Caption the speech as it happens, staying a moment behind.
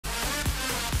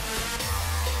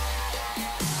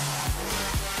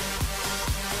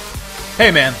Hey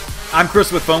man, I'm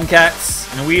Chris with Foam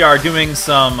Cats, and we are doing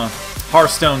some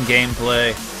Hearthstone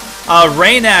gameplay.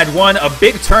 Raynad won a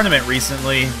big tournament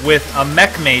recently with a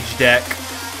Mech Mage deck,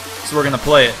 so we're gonna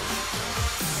play it.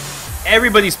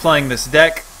 Everybody's playing this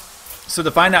deck, so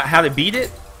to find out how to beat it,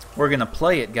 we're gonna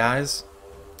play it, guys.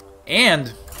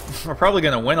 And we're probably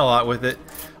gonna win a lot with it.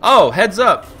 Oh, heads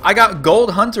up, I got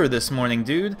Gold Hunter this morning,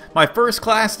 dude. My first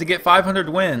class to get 500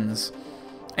 wins.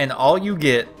 And all you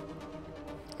get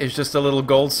is just a little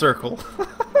gold circle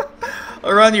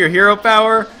around your hero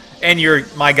power, and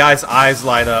my guy's eyes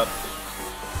light up.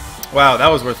 Wow, that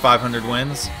was worth 500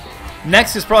 wins.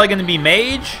 Next is probably going to be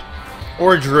Mage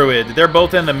or Druid. They're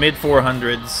both in the mid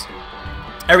 400s.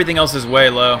 Everything else is way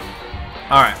low.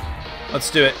 Alright, let's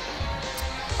do it.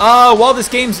 While this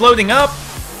game's loading up,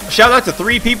 shout out to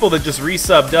 3 people that just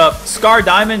resubbed up. Scar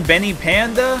Diamond, Benny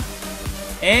Panda,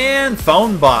 and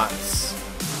Phone Bots.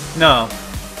 No.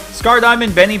 Scar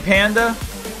Diamond, Benny Panda,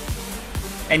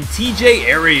 and TJ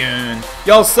Arion.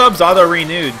 Y'all subs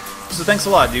auto-renewed. So thanks a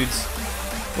lot, dudes.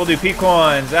 We'll do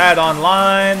P-Coins, add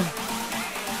online.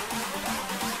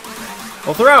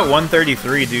 We'll throw out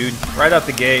 133, dude, right out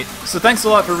the gate. So thanks a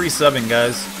lot for resubbing,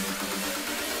 guys.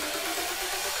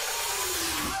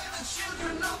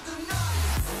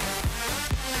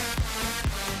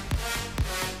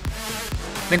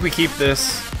 I think we keep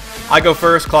this. I go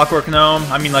first, Clockwork Gnome.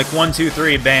 I mean, like 1, 2,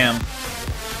 3, bam.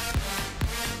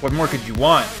 What more could you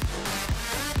want?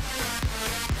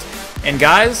 And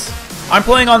guys, I'm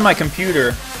playing on my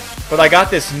computer, but I got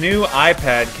this new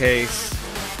iPad case.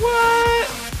 What?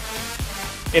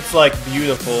 It's like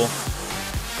beautiful.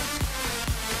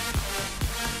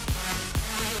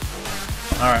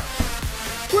 Alright.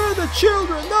 We're the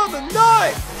children of the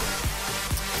night!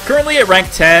 Currently at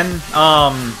rank 10,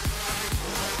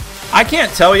 I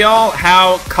can't tell y'all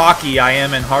how cocky I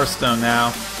am in Hearthstone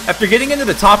now. After getting into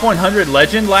the top 100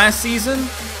 legend last season,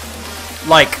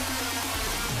 like,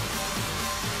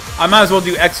 I might as well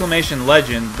do exclamation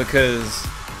legend because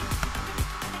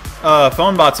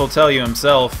Phone Bots will tell you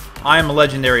himself, I am a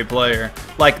legendary player.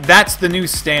 Like, that's the new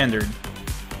standard.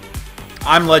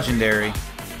 I'm legendary.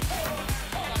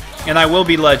 And I will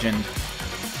be legend.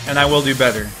 And I will do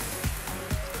better.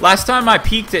 Last time I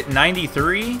peaked at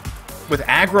 93 with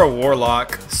Aggro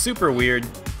Warlock. Super weird.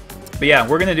 But yeah,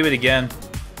 we're going to do it again.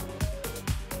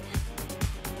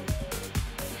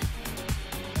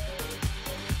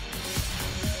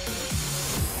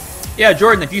 Yeah,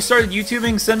 Jordan, if you started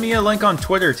YouTubing, send me a link on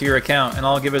Twitter to your account, and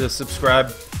I'll give it a subscribe.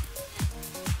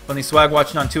 Funny Swag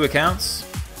watching on 2 accounts.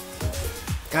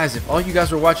 Guys, if all you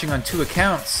guys were watching on 2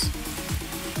 accounts,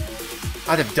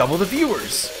 I'd have double the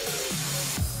viewers.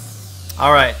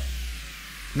 Alright.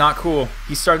 Not cool.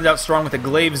 He started out strong with a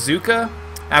Glaive Zuka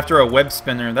after a Web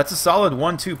Spinner. That's a solid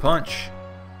 1-2 punch.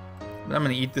 But I'm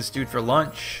going to eat this dude for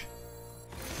lunch.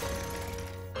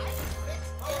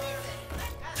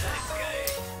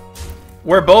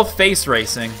 We're both face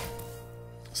racing,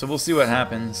 so we'll see what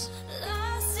happens.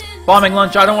 Bombing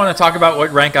lunch, I don't want to talk about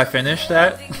what rank I finished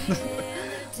at.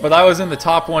 But I was in the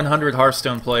top 100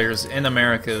 Hearthstone players in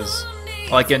Americas.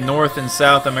 Like in North and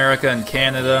South America and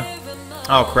Canada.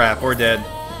 Oh crap, we're dead.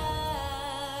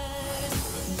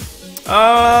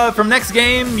 From next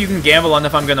game, you can gamble on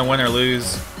if I'm going to win or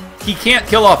lose. He can't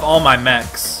kill off all my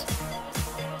mechs.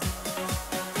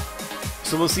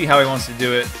 So we'll see how he wants to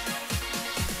do it.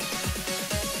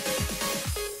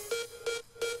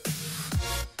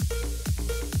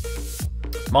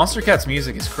 Monster Cat's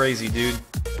music is crazy, dude.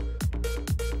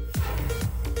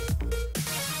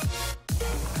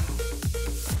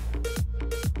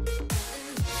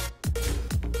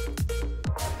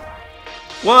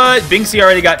 What? Binksy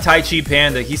already got Tai Chi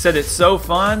Panda. He said it's so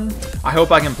fun. I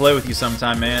hope I can play with you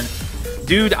sometime, man.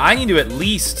 Dude, I need to at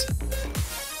least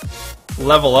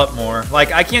level up more.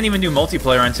 Like, I can't even do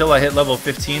multiplayer until I hit level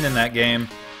 15 in that game.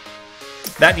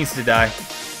 That needs to die.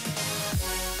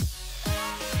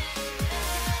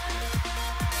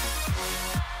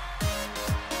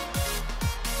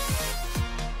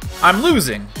 I'm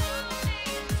losing.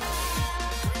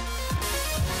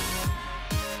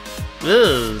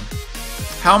 Ugh.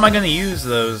 How am I going to use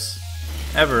those?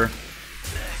 Ever.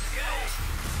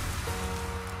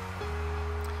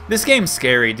 This game's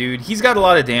scary, dude. He's got a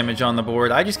lot of damage on the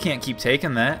board. I just can't keep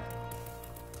taking that.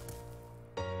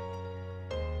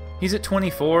 He's at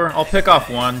 24. I'll pick off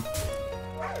 1.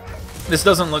 This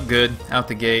doesn't look good out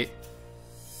the gate.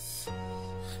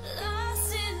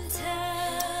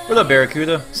 What up,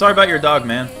 Barracuda? Sorry about your dog,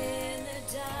 man.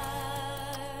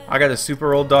 I got a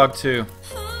super old dog, too.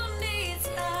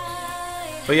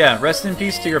 But yeah, rest in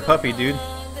peace to your puppy, dude.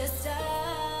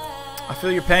 I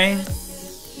feel your pain.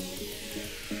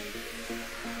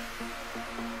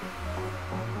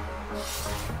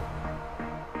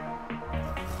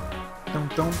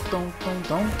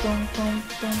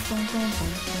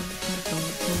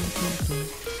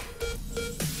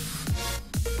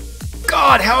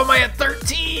 God, how am I at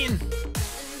 13?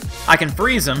 I can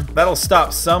freeze him. That'll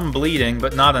stop some bleeding,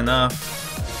 but not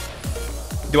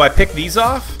enough. Do I pick these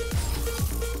off?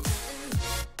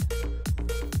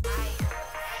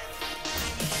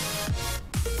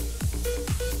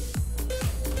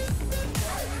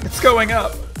 It's going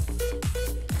up.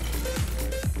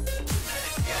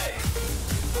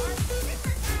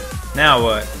 Now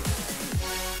what?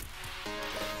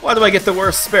 Why do I get the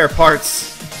worst spare parts?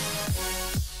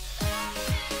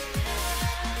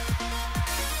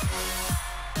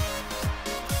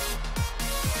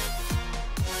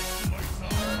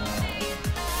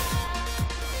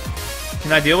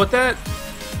 Can I deal with that?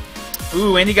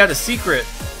 Ooh, and he got a secret.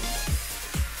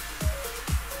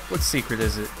 What secret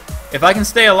is it? If I can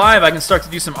stay alive, I can start to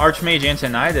do some Archmage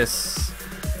Antonidas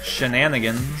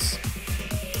shenanigans.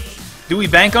 Do we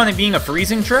bank on it being a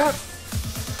freezing trap?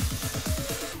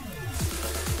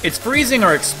 It's freezing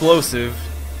or explosive.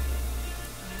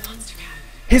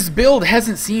 His build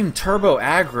hasn't seemed turbo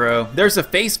aggro. There's a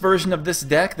face version of this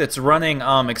deck that's running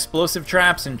explosive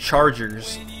traps and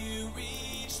chargers.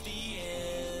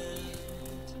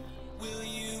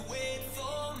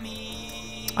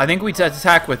 I think we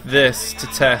attack with this to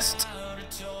test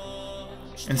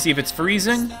and see if it's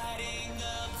freezing.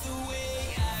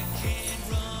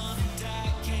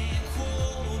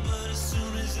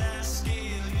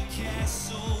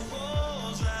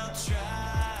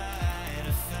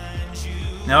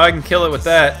 Now I can kill it with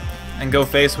that and go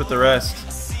face with the rest.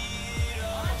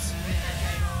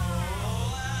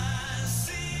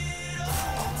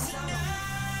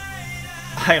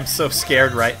 I am so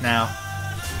scared right now.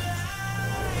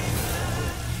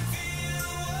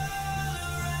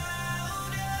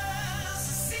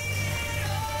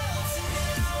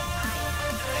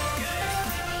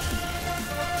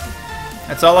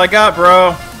 That's all I got,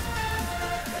 bro.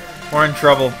 We're in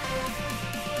trouble.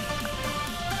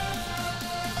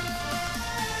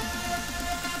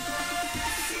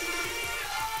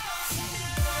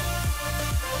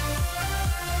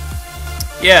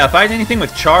 Yeah, if I had anything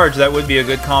with charge, that would be a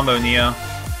good combo, Neo.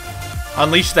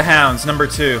 Unleash the Hounds, number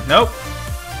 2. Nope.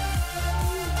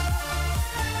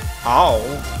 Oh.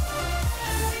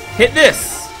 Hit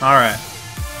this. Alright.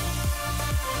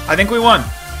 I think we won.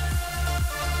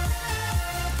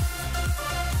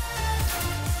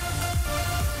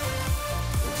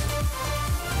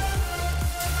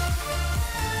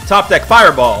 Top deck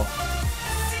Fireball.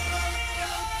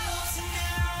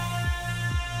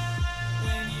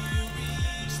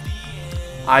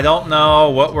 I don't know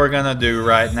what we're gonna do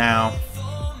right now.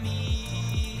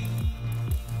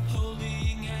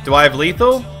 Do I have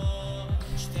lethal?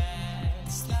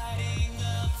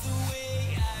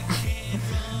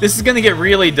 This is gonna get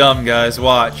really dumb, guys.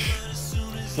 Watch.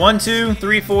 1, 2,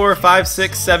 3, 4, 5,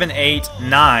 6, 7, 8,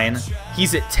 9.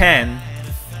 He's at 10.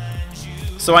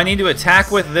 So I need to attack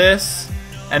with this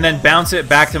and then bounce it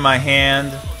back to my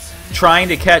hand, trying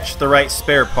to catch the right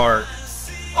spare part.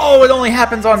 Oh, it only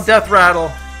happens on Death Rattle.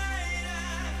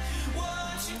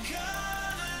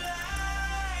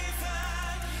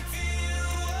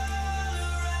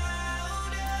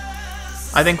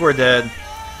 I think we're dead.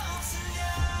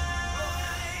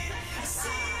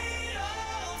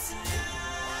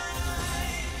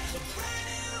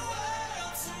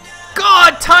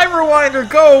 God, Time Rewinder,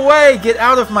 go away! Get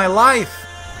out of my life!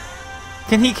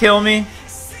 Can he kill me?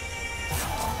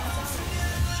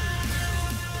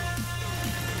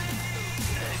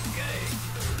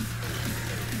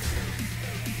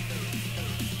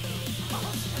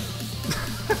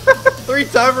 Three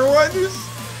Time Rewinders?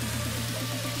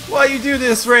 Why you do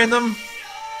this, random?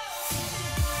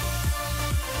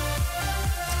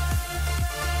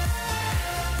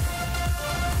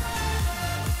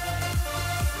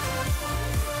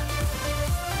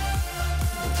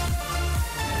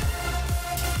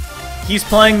 He's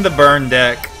playing the burn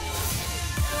deck.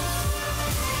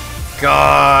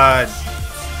 God.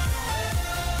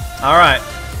 Alright.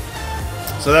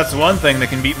 So that's one thing that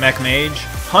can beat Mech Mage.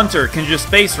 Hunter can just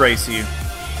face race you.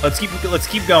 Let's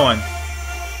keep going.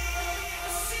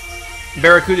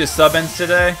 Barracuda's sub-ends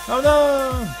today. Oh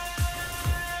no!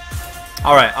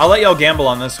 Alright, I'll let y'all gamble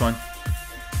on this one.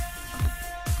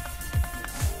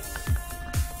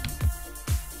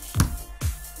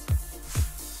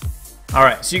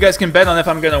 Alright, so you guys can bet on if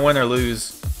I'm gonna win or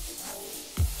lose.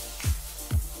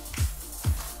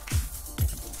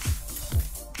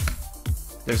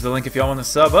 There's the link if y'all want to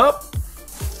sub up.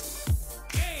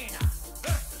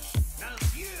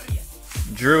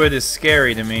 Druid is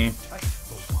scary to me.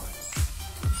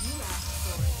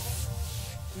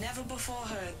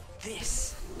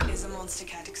 Monster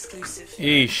Cat exclusive.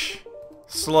 Yeesh.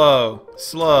 Slow,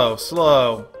 slow,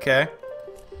 slow. Okay.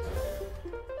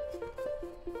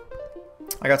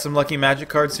 I got some lucky magic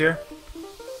cards here.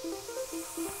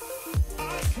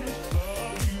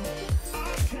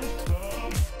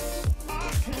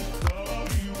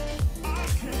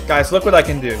 Guys, look what I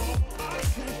can do.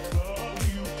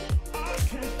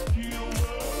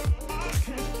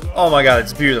 Oh my god,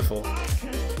 it's beautiful.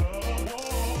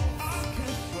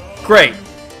 Great.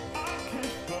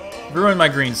 Ruined my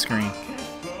green screen.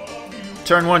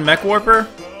 Turn 1 Mech Warper?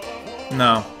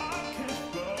 No.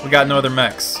 We got no other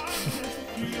mechs.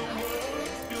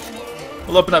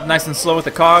 We'll open up nice and slow with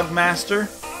the Cog Master.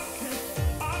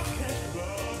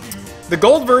 The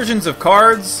gold versions of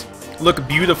cards look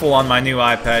beautiful on my new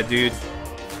iPad, dude.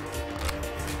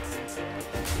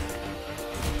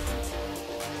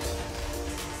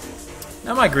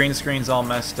 Now my green screen's all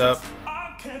messed up.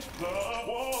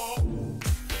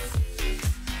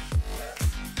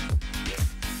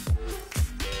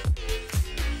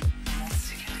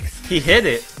 He hit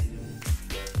it.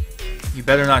 You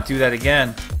better not do that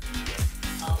again.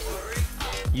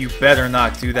 You better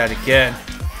not do that again.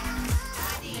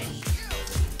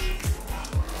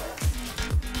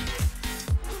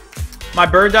 My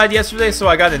bird died yesterday, so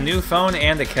I got a new phone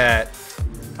and a cat.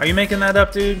 Are you making that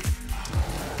up, dude?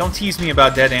 Don't tease me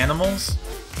about dead animals.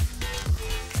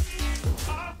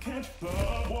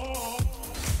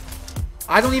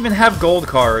 I don't even have gold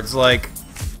cards. Like,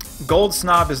 Gold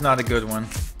Snob is not a good one.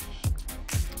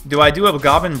 Do I do a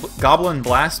Goblin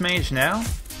Blast Mage now?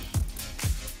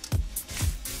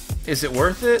 Is it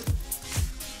worth it?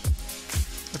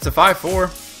 It's a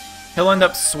 5/4. He'll end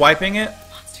up swiping it.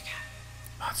 Monster Cat.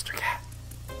 Monster Cat.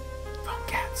 Phone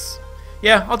cats.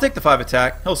 Yeah, I'll take the 5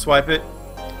 attack. He'll swipe it.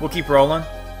 We'll keep rolling.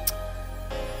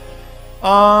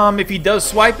 If he does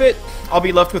swipe it, I'll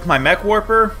be left with my Mech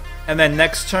Warper. And then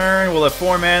next turn, we'll have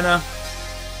 4 mana.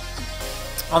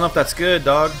 I don't know if that's good,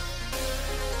 dog.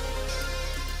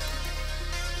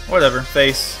 Whatever.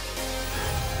 Face.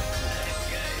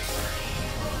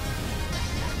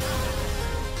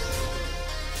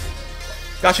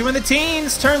 Got you in the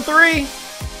teens, turn 3.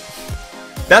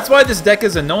 That's why this deck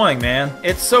is annoying, man.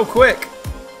 It's so quick.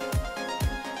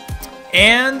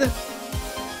 And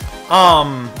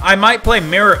I might play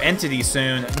Mirror Entity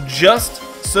soon, just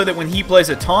so that when he plays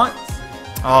a taunt,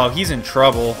 oh, he's in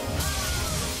trouble.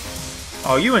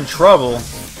 Oh, you in trouble?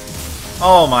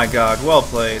 Oh my god, well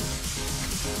played.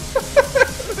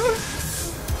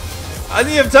 I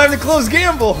didn't have time to close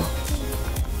gamble.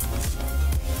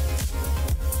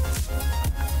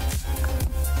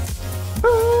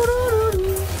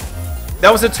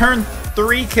 That was a turn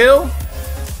 3 kill?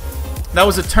 That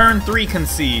was a turn 3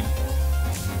 concede.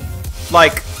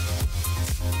 Like,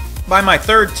 by my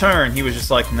 3rd turn, he was just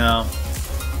like, no,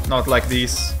 not like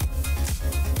this.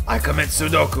 I commit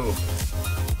Sudoku.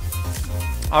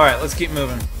 Alright, let's keep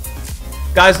moving.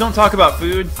 Guys, don't talk about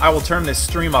food. I will turn this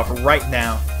stream off right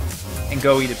now and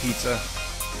go eat a pizza.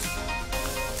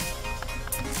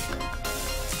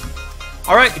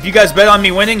 Alright, if you guys bet on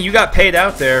me winning, you got paid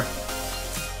out there.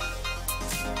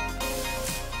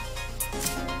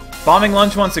 Bombing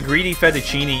Lunch wants a greedy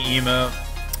fettuccine emote.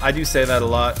 I do say that a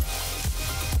lot.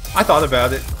 I thought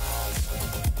about it.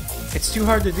 It's too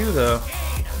hard to do, though.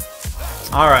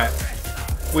 Alright.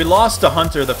 We lost a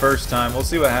Hunter the first time. We'll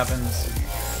see what happens.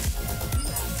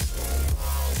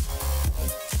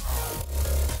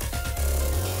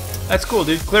 That's cool,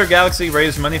 dude. Clear Galaxy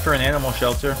raised money for an animal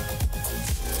shelter.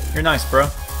 You're nice, bro.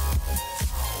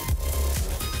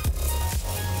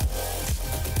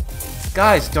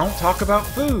 Guys, don't talk about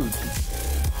food.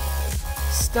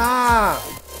 Stop.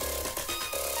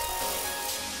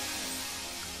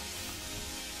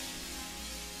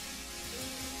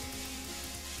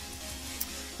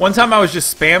 One time I was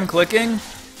just spam clicking,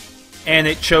 and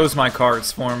it chose my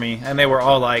cards for me, and they were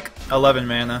all like 11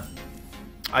 mana.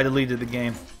 I deleted the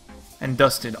game and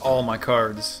dusted all my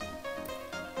cards.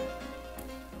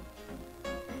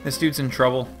 This dude's in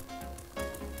trouble.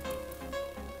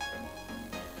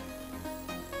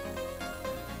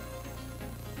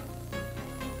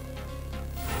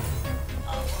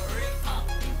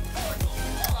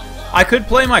 I could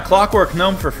play my Clockwork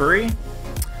Gnome for free.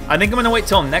 I think I'm going to wait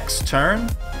till next turn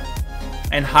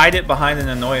and hide it behind an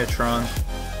Annoyatron.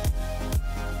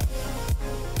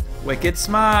 Wicked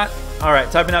smart.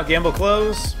 Alright, typing out Gamble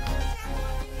Close.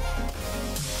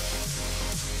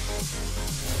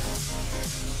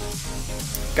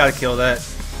 Gotta kill that.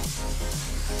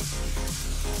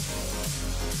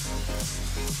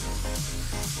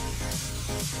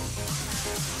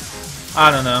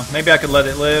 I don't know. Maybe I could let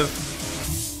it live.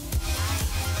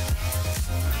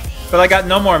 But I got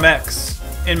no more mechs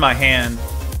in my hand.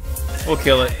 We'll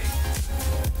kill it.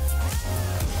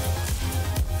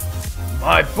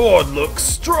 My board looks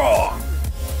strong.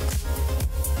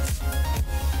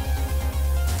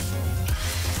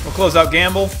 We'll close out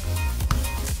Gamble.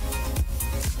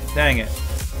 Dang it.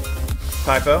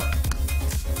 Typo.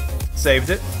 Saved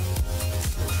it.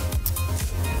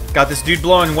 Got this dude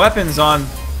blowing weapons on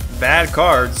bad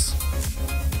cards.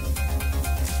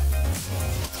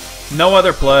 No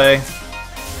other play.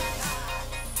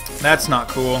 That's not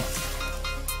cool.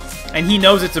 And he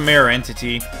knows it's a mirror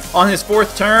entity. On his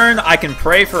 4th turn, I can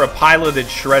pray for a piloted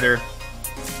Shredder.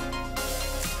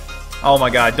 Oh my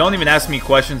god, don't even ask me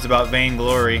questions about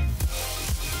Vainglory.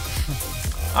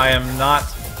 I am not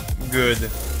good.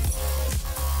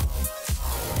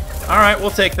 Alright,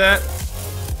 we'll take that.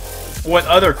 What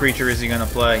other creature is he gonna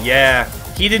play? Yeah,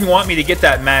 he didn't want me to get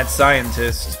that mad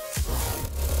scientist.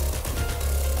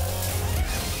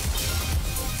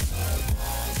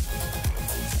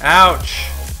 Ouch.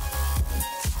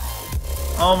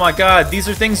 Oh my god, these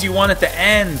are things you want at the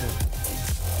end.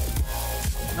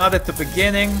 Not at the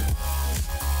beginning.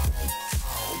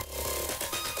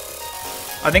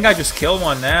 I think I just killed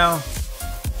one now.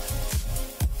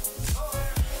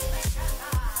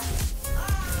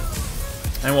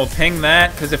 And we'll ping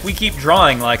that, because if we keep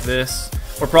drawing like this,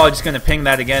 we're probably just going to ping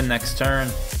that again next turn.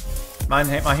 My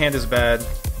hand is bad.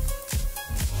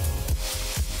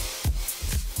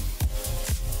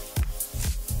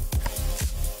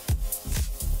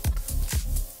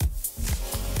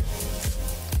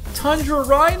 Tundra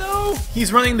Rhino?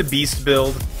 He's running the Beast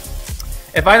build.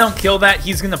 If I don't kill that,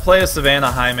 he's going to play a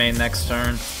Savannah High Main next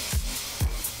turn.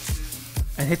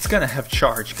 And it's going to have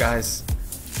charge, guys.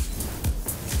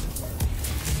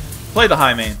 Play the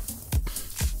High Main.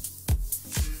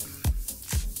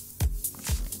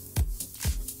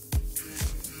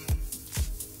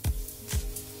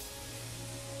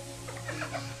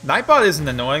 Nightbot isn't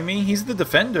annoying me. He's the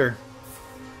defender.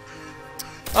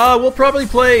 We'll probably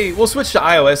play... We'll switch to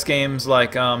iOS games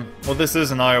like... well, this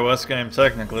is an iOS game,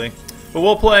 technically. But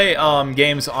we'll play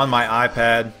games on my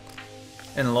iPad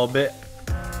in a little bit.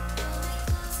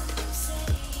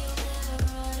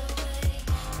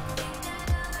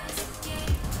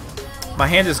 My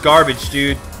hand is garbage,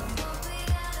 dude.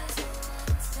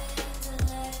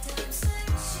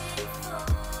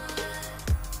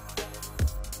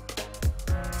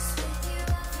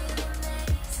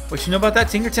 What you know about that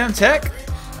Tinkertown Tech?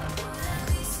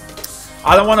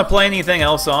 I don't want to play anything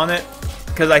else on it,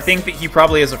 because I think that he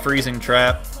probably has a freezing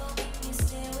trap.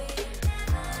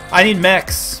 I need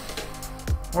mechs.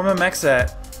 Where are my mechs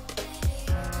at?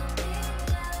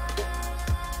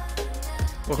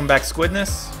 Welcome back,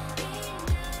 Squidness.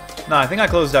 Nah, I think I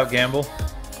closed out Gamble.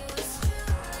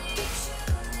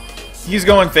 He's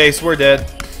going face, we're dead.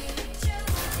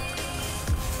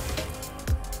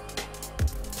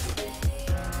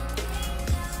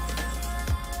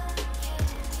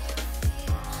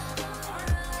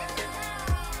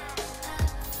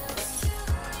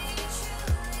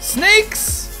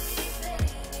 Snakes!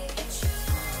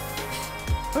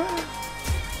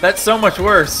 That's so much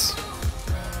worse.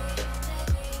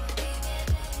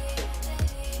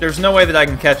 There's no way that I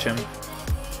can catch him.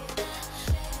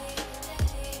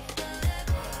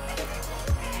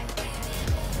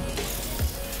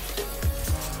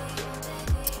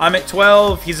 I'm at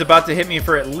 12. He's about to hit me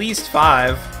for at least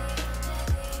 5.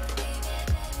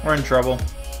 We're in trouble.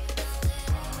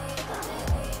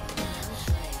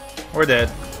 We're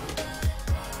dead.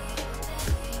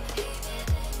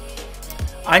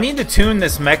 I need to tune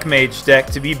this Mech Mage deck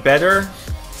to be better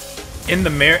in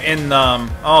the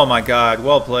oh my god,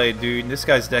 well played, dude. This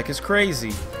guy's deck is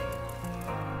crazy.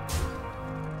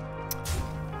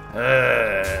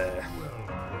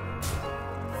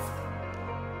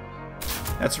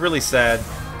 That's really sad.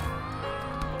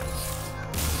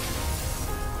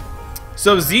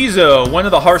 So Zizo, one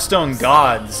of the Hearthstone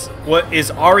gods,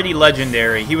 is already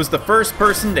legendary. He was the first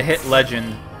person to hit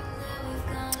legend.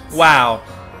 Wow.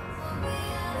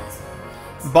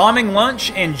 Bombing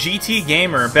Lunch and GT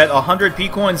Gamer bet 100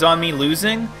 P-Coins on me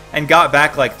losing and got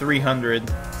back like 300.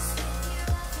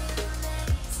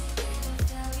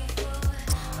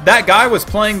 That guy was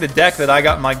playing the deck that I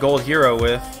got my gold hero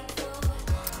with.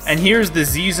 And here's the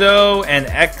Zizo and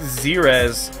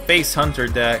Xerez Face Hunter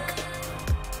deck.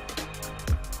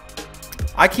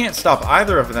 I can't stop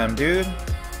either of them, dude.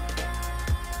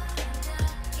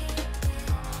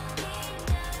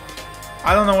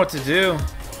 I don't know what to do.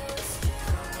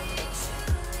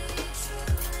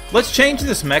 Let's change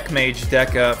this Mech Mage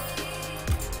deck up.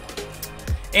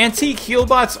 Antique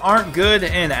Healbots aren't good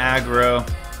in aggro.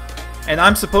 And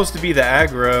I'm supposed to be the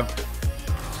aggro.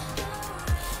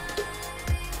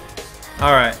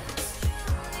 Alright.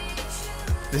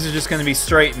 This is just gonna be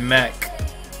straight mech.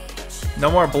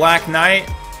 No more Black Knight.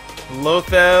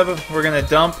 Lotheb, we're gonna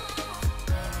dump.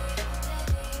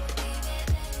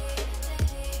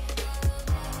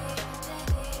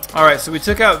 Alright, so we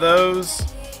took out those.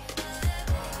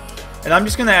 And I'm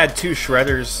just gonna add 2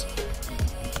 shredders.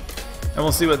 And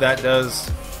we'll see what that does.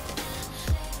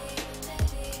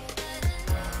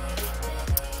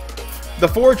 The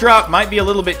 4-drop might be a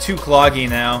little bit too cloggy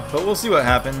now, but we'll see what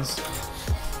happens.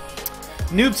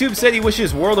 NoobTube said he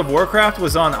wishes World of Warcraft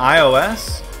was on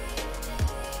iOS.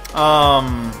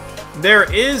 There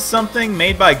is something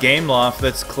made by Gameloft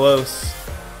that's close.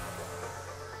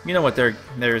 You know what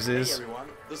theirs is. Hey everyone,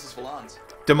 this is Volant.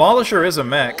 Demolisher is a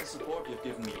mech.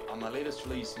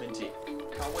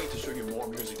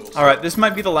 Alright, this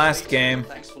might be the last game,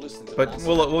 but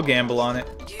we'll gamble on it.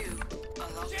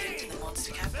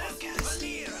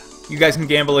 You guys can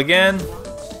gamble again.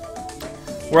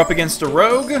 We're up against a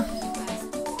rogue.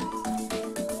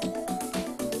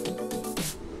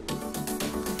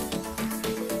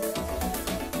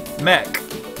 Mech.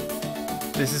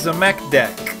 This is a mech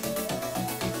deck.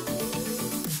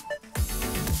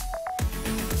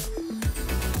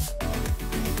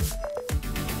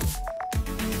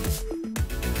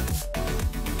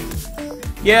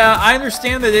 Yeah, I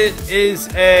understand that it is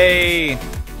a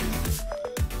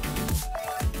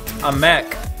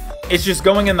mech. It's just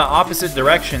going in the opposite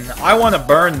direction. I want to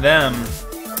burn them,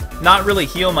 not really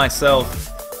heal myself.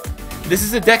 This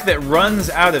is a deck that runs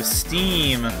out of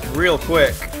steam real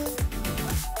quick.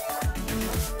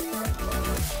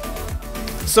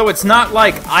 So it's not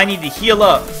like I need to heal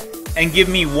up and give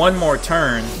me one more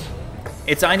turn.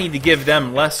 It's I need to give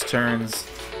them less turns.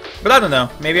 But I don't know.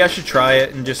 Maybe I should try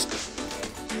it and just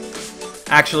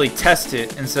actually test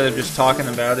it instead of just talking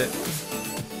about it.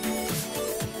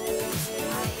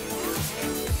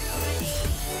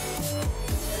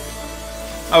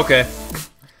 Okay.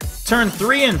 Turn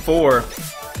 3 and 4.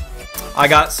 I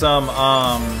got some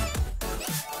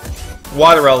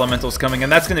water elementals coming,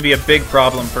 and that's going to be a big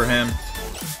problem for him.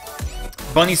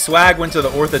 Bunny Swag went to the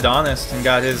orthodontist and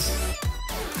got his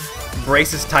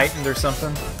braces tightened or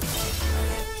something.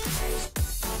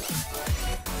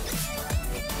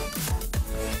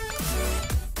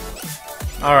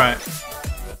 Alright.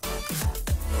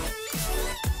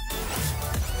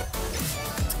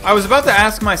 I was about to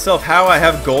ask myself how I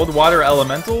have gold water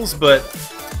elementals, but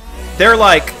they're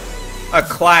like a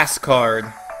class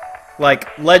card.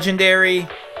 Like legendary,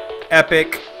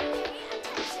 epic,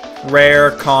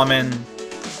 rare, common,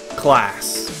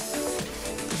 class.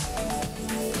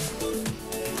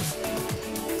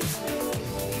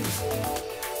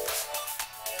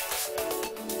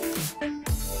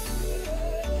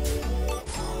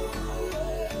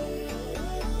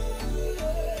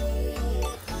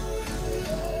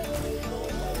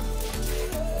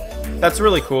 That's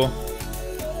really cool.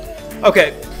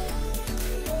 Okay.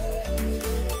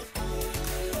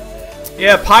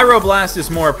 Yeah, Pyroblast is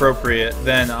more appropriate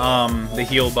than the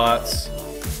heal bots.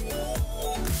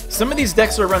 Some of these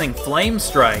decks are running Flame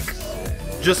Strike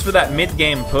just for that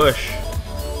mid-game push.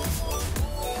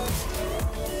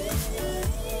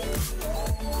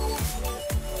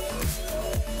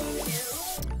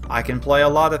 I can play a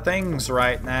lot of things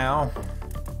right now.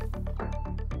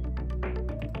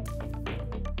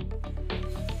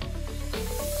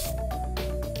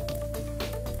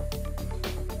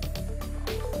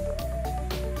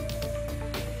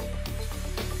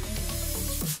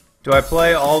 Do I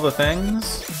play all the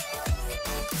things?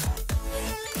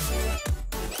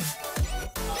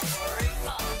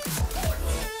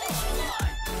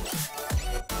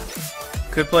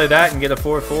 Could play that and get a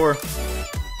 4/4.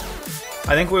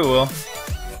 I think we will.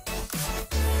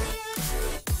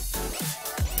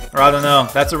 Or I don't know.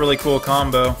 That's a really cool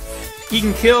combo. He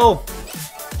can kill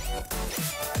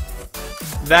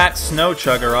that Snow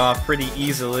Chugger off pretty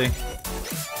easily.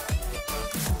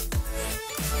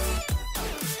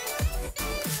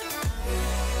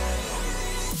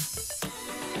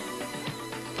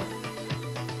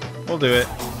 We'll do it.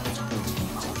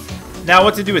 Now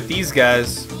what to do with these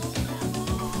guys?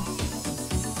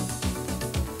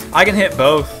 I can hit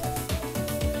both.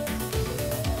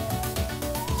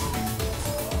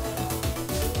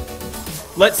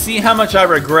 Let's see how much I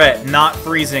regret not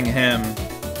freezing him.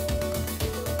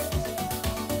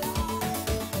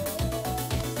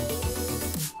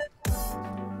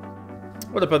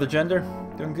 What up, other gender?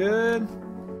 Doing good?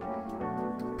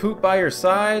 Poop by your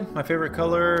side. My favorite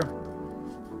color,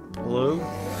 blue.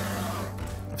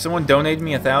 If someone donated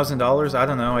me $1,000, I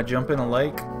don't know, I'd jump in a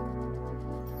lake.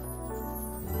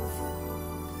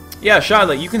 Yeah,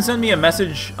 Charlotte, you can send me a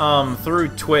message through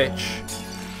Twitch,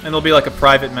 and it'll be like a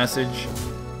private message.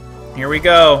 Here we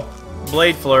go.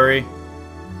 Blade Flurry.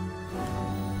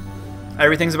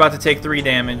 Everything's about to take 3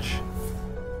 damage.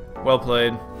 Well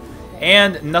played.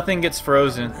 And nothing gets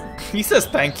frozen. He says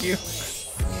thank you.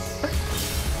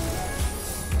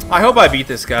 I hope I beat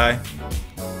this guy,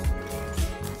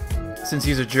 since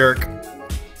he's a jerk.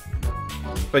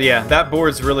 But yeah, that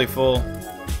board's really full.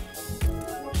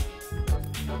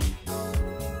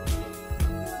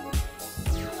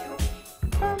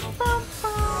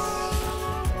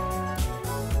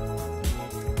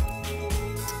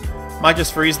 Might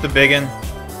just freeze the biggin.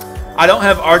 I don't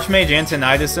have Archmage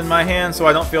Antonidas in my hand, so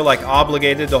I don't feel like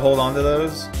obligated to hold on to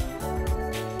those.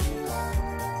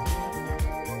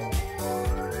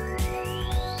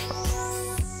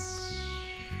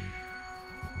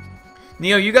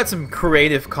 Neo, you got some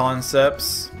creative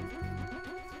concepts.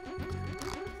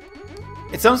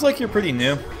 It sounds like you're pretty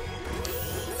new.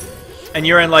 And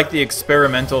you're in like the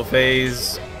experimental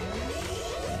phase.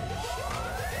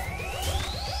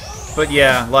 But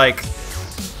yeah, like,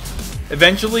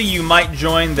 eventually you might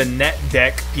join the net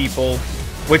deck people,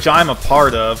 which I'm a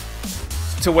part of,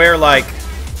 to where like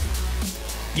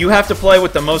you have to play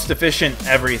with the most efficient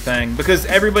everything, because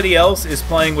everybody else is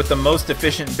playing with the most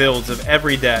efficient builds of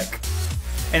every deck.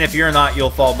 And if you're not, you'll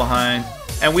fall behind.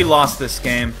 And we lost this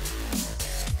game.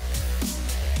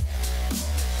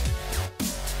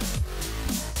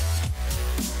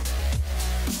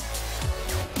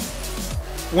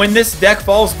 When this deck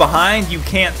falls behind, you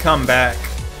can't come back.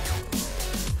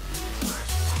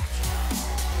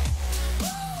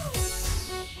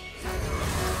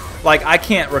 Like, I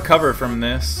can't recover from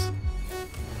this.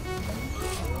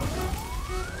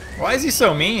 Why is he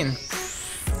so mean?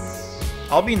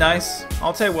 I'll be nice.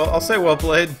 I'll say well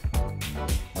played.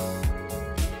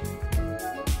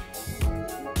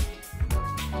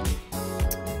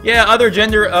 Yeah, other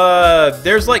gender,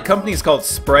 there's like companies called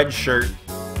Spreadshirt.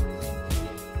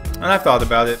 And I've thought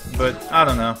about it, but I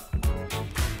don't know.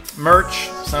 Merch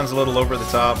sounds a little over the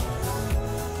top.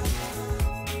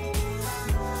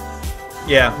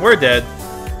 Yeah, we're dead.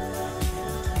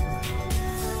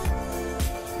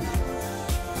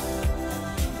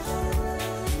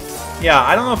 Yeah,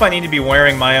 I don't know if I need to be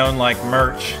wearing my own, like,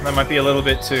 merch. That might be a little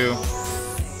bit too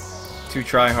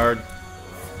try-hard.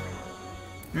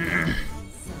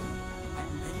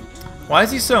 Why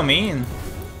is he so mean?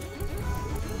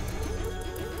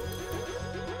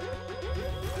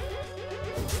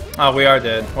 Oh, we are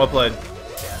dead. Well played.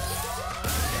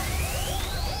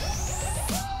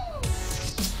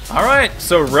 Alright,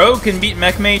 so Rogue can beat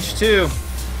Mech Mage too.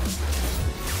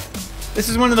 This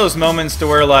is one of those moments to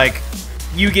where, like,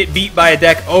 you get beat by a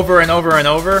deck over and over and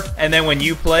over, and then when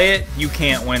you play it, you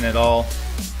can't win at all.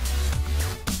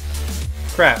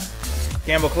 Crap.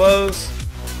 Gamble close.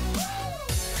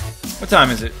 What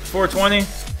time is it? 4:20?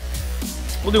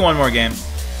 We'll do one more game.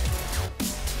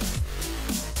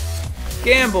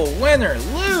 Gamble, winner,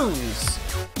 lose!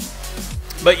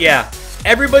 But yeah,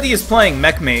 everybody is playing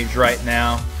Mech Mage right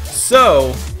now.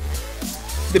 So,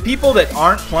 the people that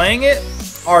aren't playing it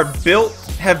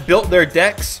have built their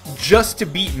decks just to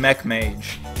beat Mech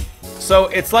Mage. So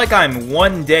it's like I'm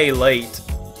 1 day late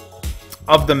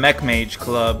of the Mech Mage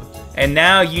Club, and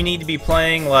now you need to be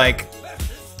playing like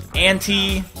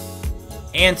anti-Mech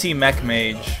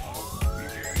Mage.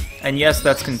 And yes,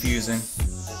 that's confusing.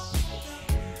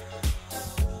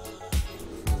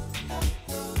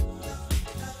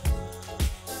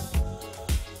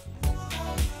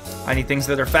 I need things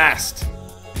that are fast.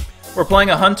 We're playing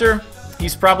a Hunter.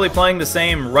 He's probably playing the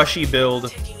same rushy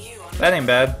build. That ain't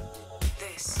bad.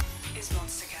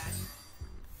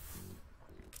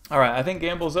 Alright, I think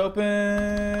Gamble's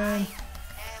open.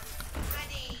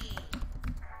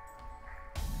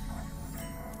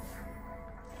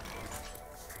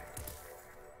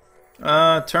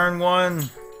 Turn 1.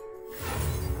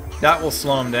 That will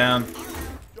slow him down.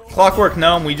 Clockwork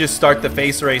Gnome, we just start the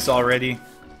face race already.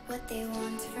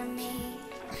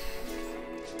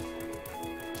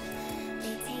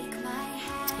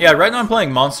 Yeah, right now I'm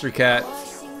playing Monster Cat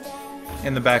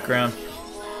in the background.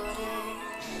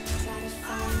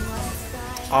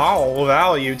 Oh,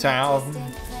 Value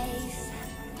Town.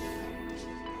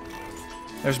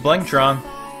 There's Blingtron.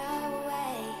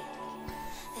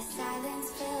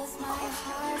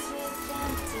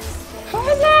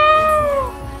 Hello!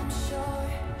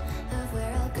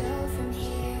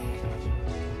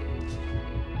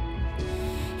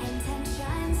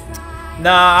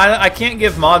 Nah, I can't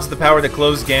give mods the power to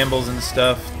close gambles and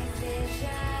stuff.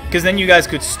 Because then you guys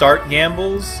could start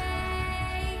gambles.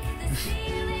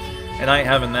 And I ain't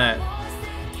having that.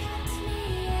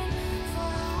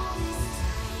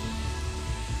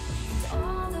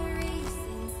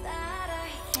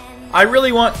 I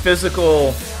really want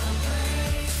physical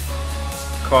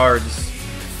cards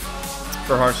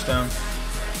for Hearthstone.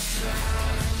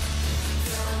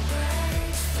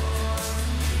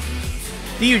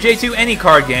 DUJ2, any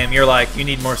card game, you're like, you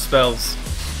need more spells.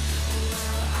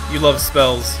 You love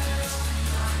spells.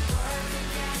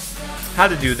 How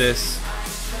to do this.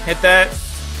 Hit that.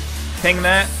 Ping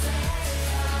that.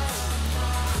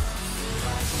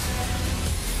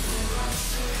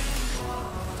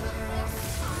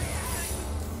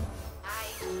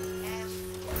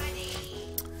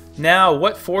 Now,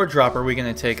 what 4-drop are we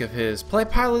going to take of his? Play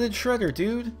Piloted Shredder,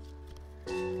 dude.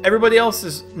 Everybody else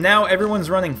is... Now everyone's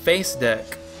running face deck.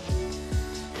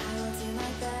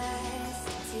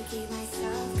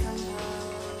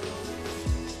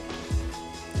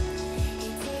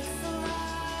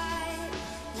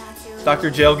 Dr.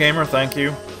 Jail Gamer, thank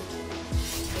you.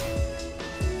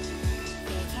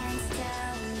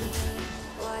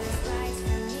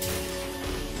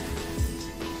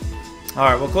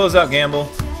 Alright, we'll close out Gamble.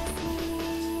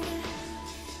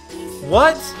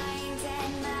 What?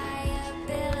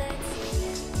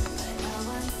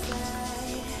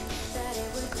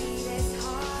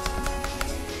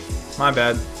 My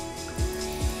bad.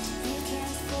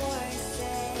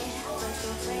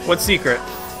 What secret?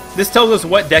 This tells us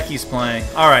what deck he's playing.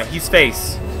 Alright, he's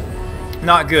face.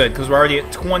 Not good, because we're already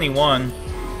at 21.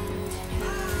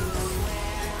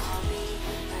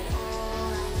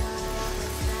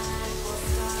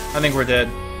 I think we're dead.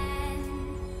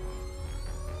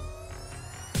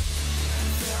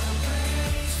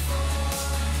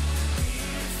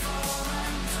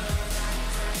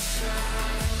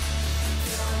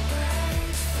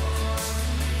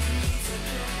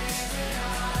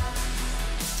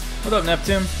 What up,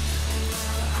 Neptune?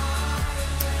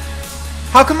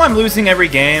 How come I'm losing every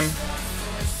game?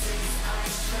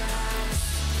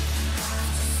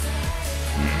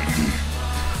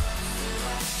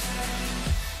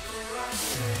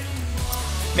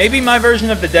 Maybe my version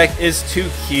of the deck is too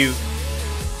cute.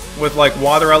 With like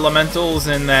water elementals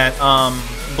and that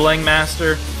Bling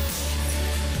Master.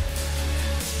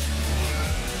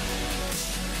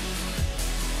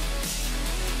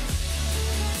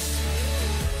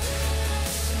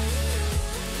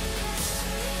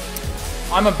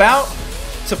 I'm about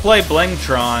to play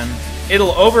Blingtron.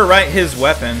 It'll overwrite his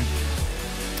weapon.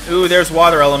 Ooh, there's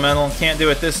Water Elemental. Can't do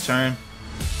it this turn.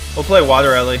 We'll play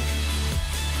Water Ellie.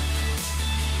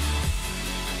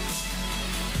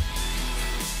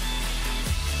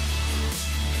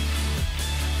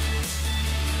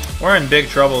 We're in big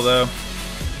trouble, though.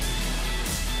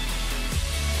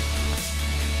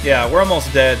 Yeah, we're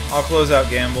almost dead. I'll close out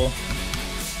Gamble.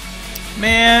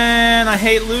 Man, I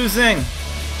hate losing.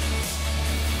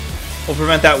 We'll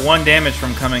prevent that 1 damage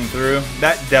from coming through.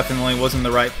 That definitely wasn't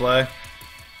the right play.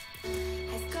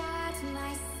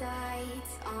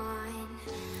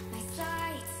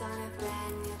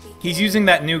 He's using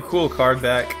that new cool card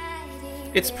back.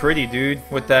 It's pretty, dude,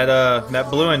 with that that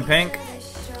blue and pink.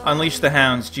 Unleash the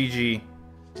Hounds, GG.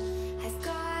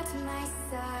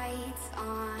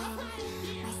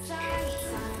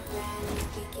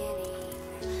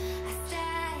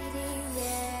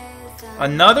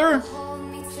 Another?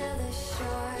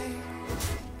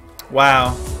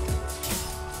 Wow.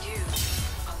 You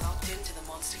are locked into the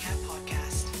Monster Cat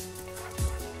podcast.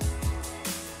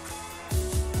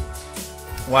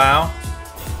 Wow.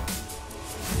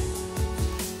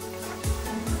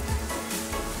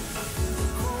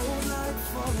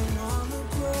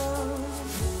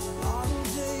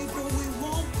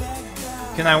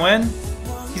 Can I win?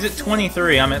 He's at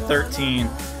 23, I'm at 13.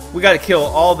 We gotta kill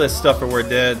all this stuff or we're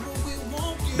dead.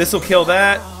 This'll kill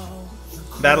that.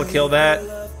 That'll kill that.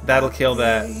 That'll kill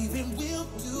that.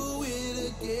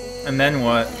 And then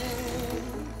what?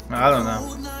 I don't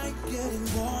know.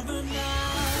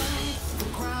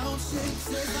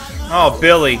 Oh,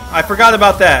 Billy. I forgot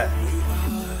about that.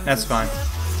 That's fine.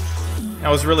 That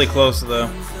was really close, though.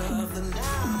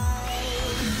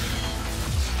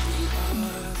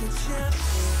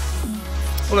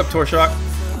 What up, Torshock?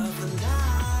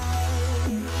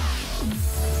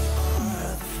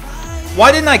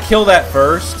 Why didn't I kill that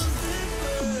first?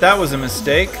 That was a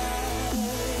mistake.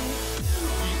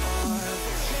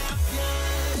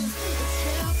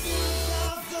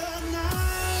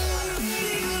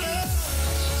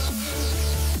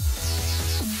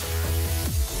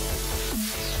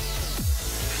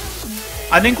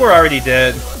 I think we're already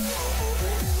dead.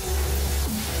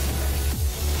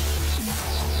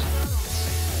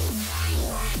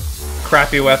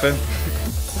 Crappy weapon.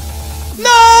 No,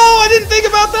 I didn't think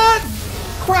about that.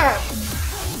 Crap.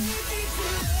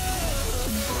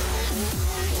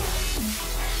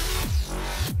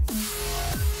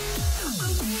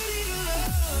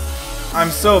 I'm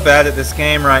so bad at this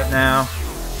game right now.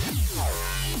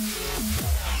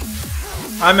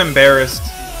 I'm embarrassed.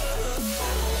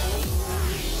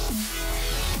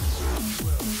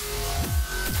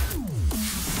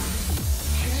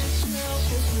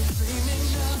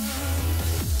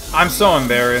 I'm so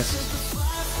embarrassed.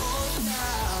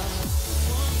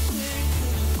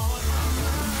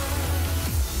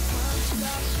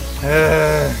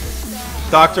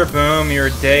 Dr. Boom, you're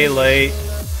a day late.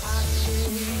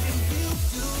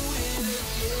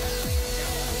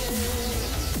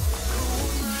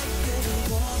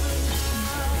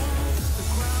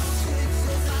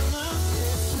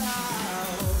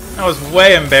 That was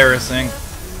way embarrassing.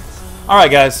 Alright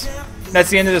guys,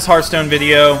 that's the end of this Hearthstone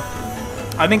video.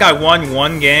 I think I won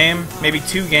one game, maybe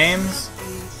 2 games,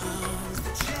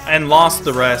 and lost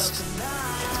the rest.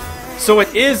 So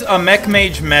it is a Mech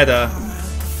Mage meta,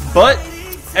 but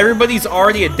everybody's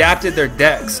already adapted their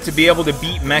decks to be able to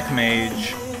beat Mech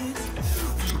Mage.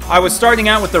 I was starting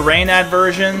out with the Raynad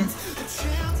version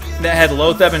that had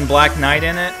Lotheb and Black Knight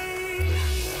in it,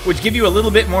 which give you a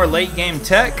little bit more late game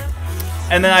tech,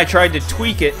 and then I tried to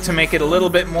tweak it to make it a little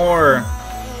bit more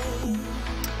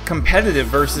competitive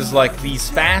versus like these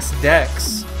fast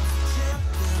decks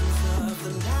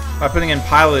by putting in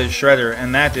Pilot as Shredder,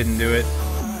 and that didn't do it.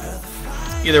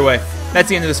 Either way, that's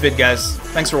the end of this vid, guys.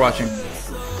 Thanks for watching.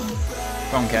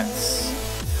 Phone Cats.